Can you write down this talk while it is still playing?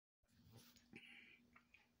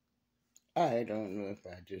I don't know if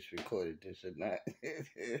I just recorded this or not.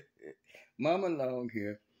 Mama Long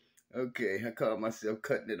here. Okay, I caught myself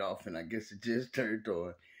cutting it off and I guess it just turned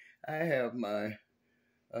on. I have my,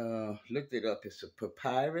 looked it up. It's a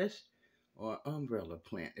papyrus or umbrella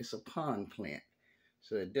plant. It's a pond plant.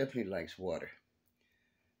 So it definitely likes water.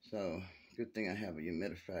 So good thing I have a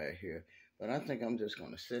humidifier here. But I think I'm just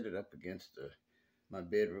going to set it up against my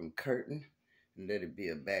bedroom curtain and let it be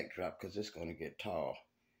a backdrop because it's going to get tall.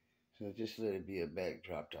 So just let it be a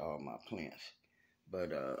backdrop to all my plants.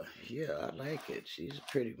 But yeah, I like it. She's a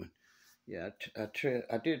pretty one. Yeah,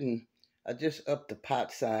 I just upped the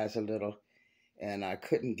pot size a little and I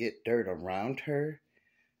couldn't get dirt around her.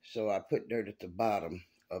 So I put dirt at the bottom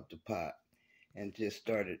of the pot and just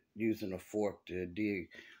started using a fork to dig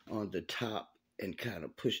on the top and kind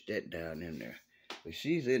of push that down in there. But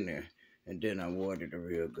she's in there, and then I watered her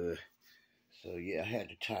real good. So yeah, I had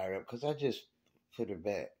to tie her up because I just put her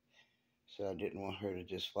back. So I didn't want her to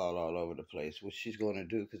just fall all over the place, which she's going to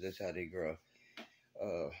do because that's how they grow.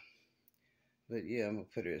 But yeah, I'm going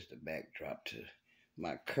to put her as the backdrop to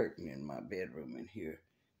my curtain in my bedroom in here.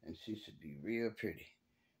 And she should be real pretty.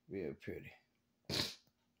 Real pretty.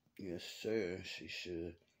 Yes, sir, she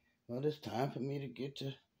should. Well, it's time for me to get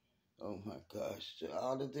to, oh my gosh, to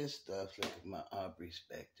all of this stuff. Look at my Aubrey's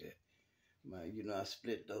back there. I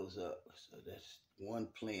split those up. So that's one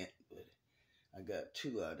plant, but I got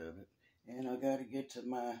two out of it. And I got to get to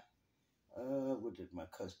my,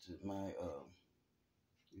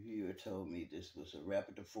 reviewer told me this was a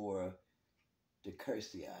Rapidophora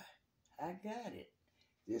decursi. I got it.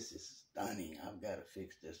 This is stunning. I've got to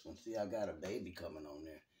fix this one. See, I got a baby coming on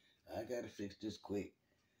there. I got to fix this quick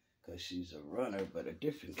because she's a runner, but a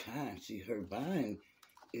different kind. See, her vine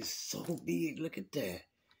is so big. Look at that.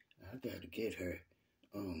 I got to get her.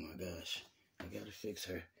 Oh, my gosh. I got to fix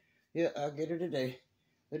her. Yeah, I'll get her today.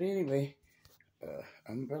 But anyway,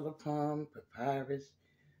 umbrella palm, papyrus,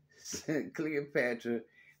 Cleopatra,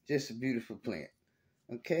 just a beautiful plant.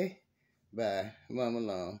 Okay? Bye. Mama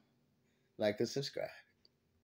Long. Like and subscribe.